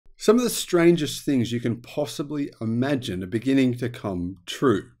Some of the strangest things you can possibly imagine are beginning to come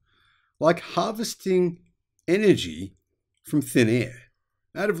true, like harvesting energy from thin air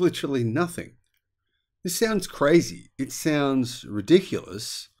out of literally nothing. This sounds crazy, it sounds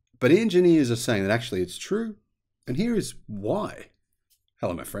ridiculous, but engineers are saying that actually it's true, and here is why.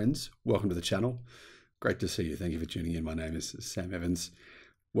 Hello my friends, welcome to the channel. Great to see you, thank you for tuning in. My name is Sam Evans.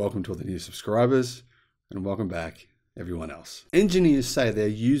 Welcome to all the new subscribers, and welcome back everyone else. Engineers say they're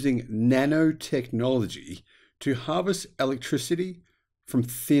using nanotechnology to harvest electricity from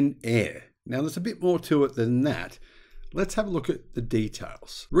thin air. Now there's a bit more to it than that. Let's have a look at the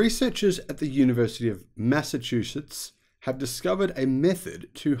details. Researchers at the University of Massachusetts have discovered a method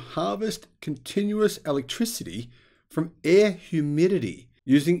to harvest continuous electricity from air humidity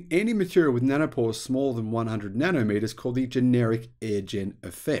using any material with nanopores smaller than 100 nanometers called the generic airgen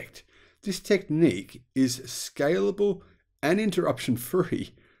effect. This technique is scalable and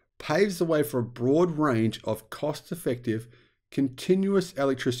interruption-free, paves the way for a broad range of cost-effective, continuous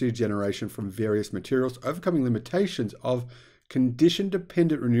electricity generation from various materials, overcoming limitations of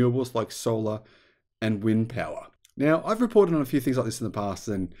condition-dependent renewables like solar and wind power. Now, I've reported on a few things like this in the past,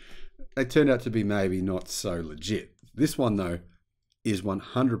 and they turned out to be maybe not so legit. This one, though, is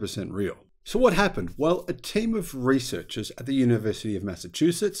 100% real. So what happened? Well, a team of researchers at the University of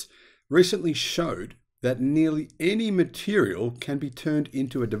Massachusetts recently showed that nearly any material can be turned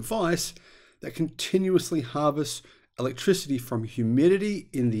into a device that continuously harvests electricity from humidity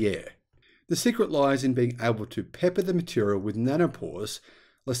in the air. The secret lies in being able to pepper the material with nanopores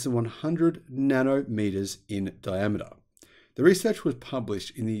less than 100 nanometers in diameter. The research was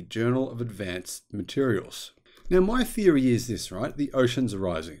published in the Journal of Advanced Materials. Now, my theory is this, right? The oceans are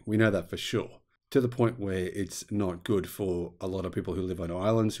rising. We know that for sure. To the point where it's not good for a lot of people who live on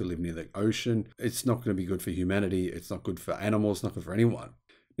islands, who live near the ocean. It's not going to be good for humanity. It's not good for animals, not good for anyone.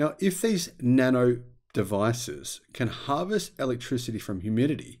 Now, if these nano devices can harvest electricity from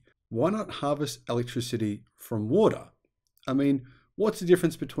humidity, why not harvest electricity from water? I mean, what's the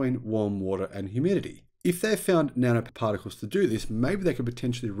difference between warm water and humidity? If they found nanoparticles to do this, maybe they could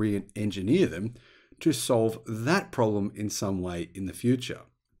potentially re-engineer them to solve that problem in some way in the future.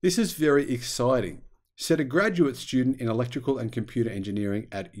 This is very exciting, said a graduate student in electrical and computer engineering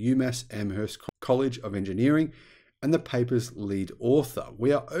at UMass Amherst College of Engineering and the paper's lead author.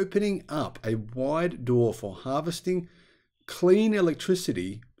 We are opening up a wide door for harvesting clean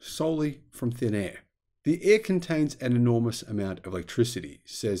electricity solely from thin air. The air contains an enormous amount of electricity,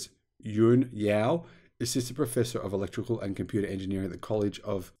 says Yun Yao, assistant professor of electrical and computer engineering at the College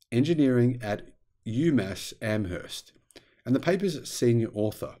of Engineering at UMass Amherst, and the paper's senior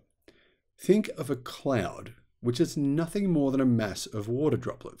author. Think of a cloud, which is nothing more than a mass of water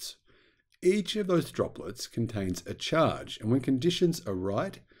droplets. Each of those droplets contains a charge, and when conditions are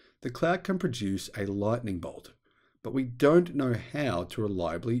right, the cloud can produce a lightning bolt. But we don't know how to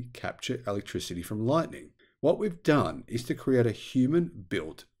reliably capture electricity from lightning. What we've done is to create a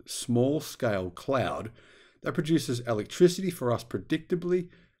human-built, small-scale cloud that produces electricity for us predictably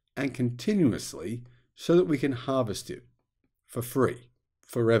and continuously so that we can harvest it for free,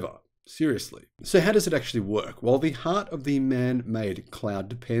 forever. Seriously. So how does it actually work? Well, the heart of the man-made cloud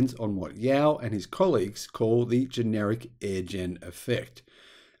depends on what Yao and his colleagues call the generic airgen effect.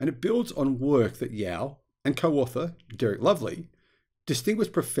 And it builds on work that Yao and co-author Derek Lovely,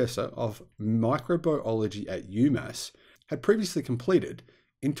 distinguished professor of microbiology at UMass, had previously completed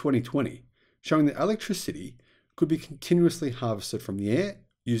in 2020, showing that electricity could be continuously harvested from the air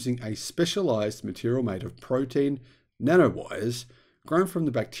using a specialized material made of protein nanowires grown from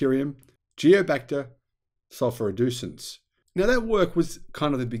the bacterium Geobacter sulfuroducens. Now that work was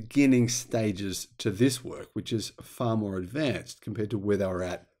kind of the beginning stages to this work, which is far more advanced compared to where they were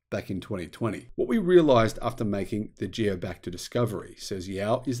at back in 2020. What we realized after making the Geobacter discovery, says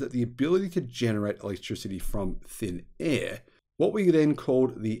Yao, is that the ability to generate electricity from thin air, what we then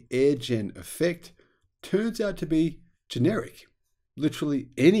called the airgen effect, turns out to be generic. Literally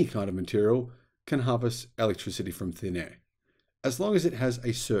any kind of material can harvest electricity from thin air, as long as it has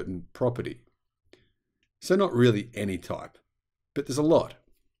a certain property. So not really any type, but there's a lot.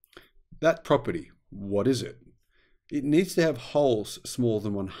 That property, what is it? It needs to have holes smaller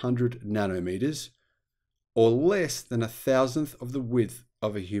than 100 nanometers or less than 1,000th of the width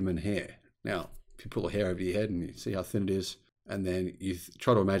of a human hair. Now, if you pull a hair over your head and you see how thin it is, and then you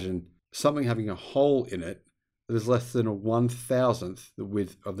try to imagine something having a hole in it that is less than a 1,000th the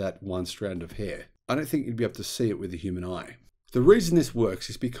width of that one strand of hair. I don't think you'd be able to see it with the human eye. The reason this works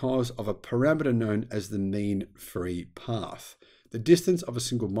is because of a parameter known as the mean free path, the distance of a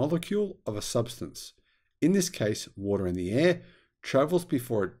single molecule of a substance. In this case, water in the air, travels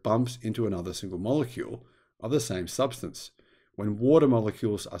before it bumps into another single molecule of the same substance. When water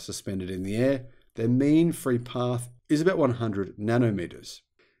molecules are suspended in the air, their mean free path is about 100 nanometers.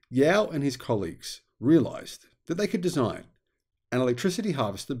 Yao and his colleagues realized that they could design an electricity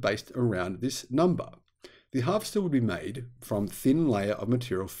harvester based around this number. The harvester would be made from a thin layer of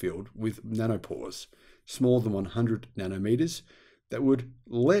material filled with nanopores, smaller than 100 nanometers, that would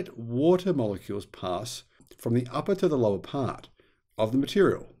let water molecules pass from the upper to the lower part of the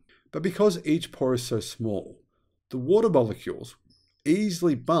material. But because each pore is so small, the water molecules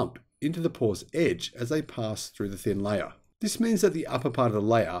easily bump into the pore's edge as they pass through the thin layer. This means that the upper part of the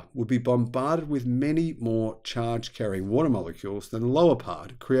layer would be bombarded with many more charge-carrying water molecules than the lower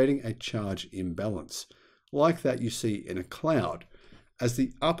part, creating a charge imbalance, like that you see in a cloud, as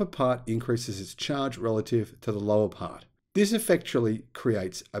the upper part increases its charge relative to the lower part. This effectually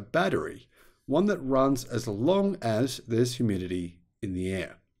creates a battery, one that runs as long as there's humidity in the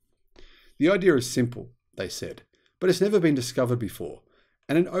air. The idea is simple, they said, but it's never been discovered before,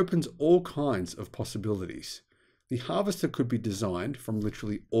 and it opens all kinds of possibilities. The harvester could be designed from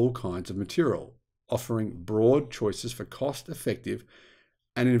literally all kinds of material, offering broad choices for cost-effective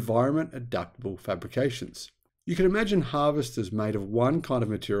and environment-adaptable fabrications. You can imagine harvesters made of one kind of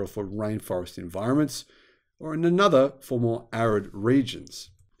material for rainforest environments, or in another for more arid regions.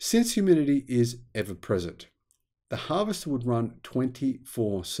 Since humidity is ever-present, the harvester would run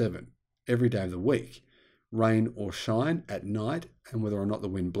 24/7, every day of the week, rain or shine, at night, and whether or not the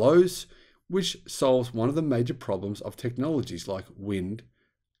wind blows, which solves one of the major problems of technologies like wind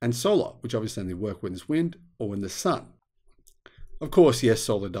and solar, which obviously only work when there's wind or when there's sun. Of course, yes,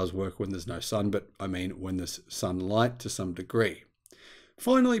 solar does work when there's no sun, but I mean when there's sunlight to some degree.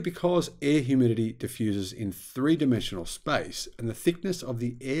 Finally, because air humidity diffuses in three-dimensional space and the thickness of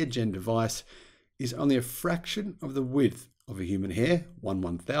the air-gen device is only a fraction of the width of a human hair,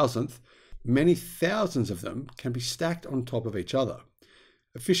 1/1000th, many thousands of them can be stacked on top of each other,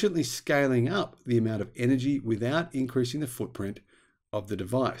 efficiently scaling up the amount of energy without increasing the footprint of the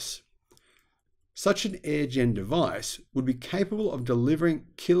device. Such an air-gen device would be capable of delivering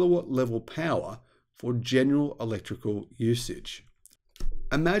kilowatt-level power for general electrical usage.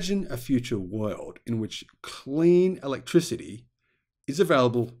 Imagine a future world in which clean electricity is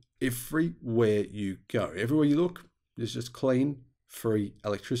available everywhere you go. Everywhere you look, there's just clean, free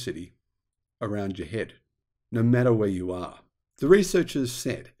electricity around your head, no matter where you are. The researchers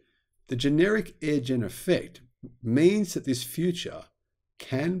said the generic air-gen effect means that this future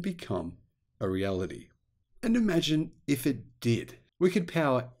can become a reality. And imagine if it did. We could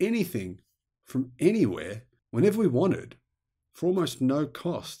power anything from anywhere whenever we wanted for almost no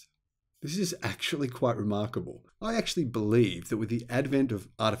cost. This is actually quite remarkable. I actually believe that with the advent of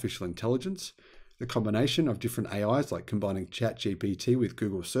artificial intelligence, the combination of different AIs like combining ChatGPT with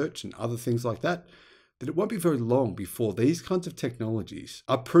Google Search and other things like that it won't be very long before these kinds of technologies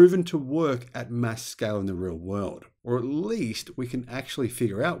are proven to work at mass scale in the real world. Or at least we can actually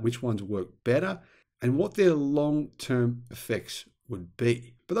figure out which ones work better and what their long-term effects would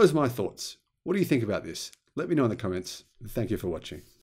be. But those are my thoughts. What do you think about this? Let me know in the comments. Thank you for watching.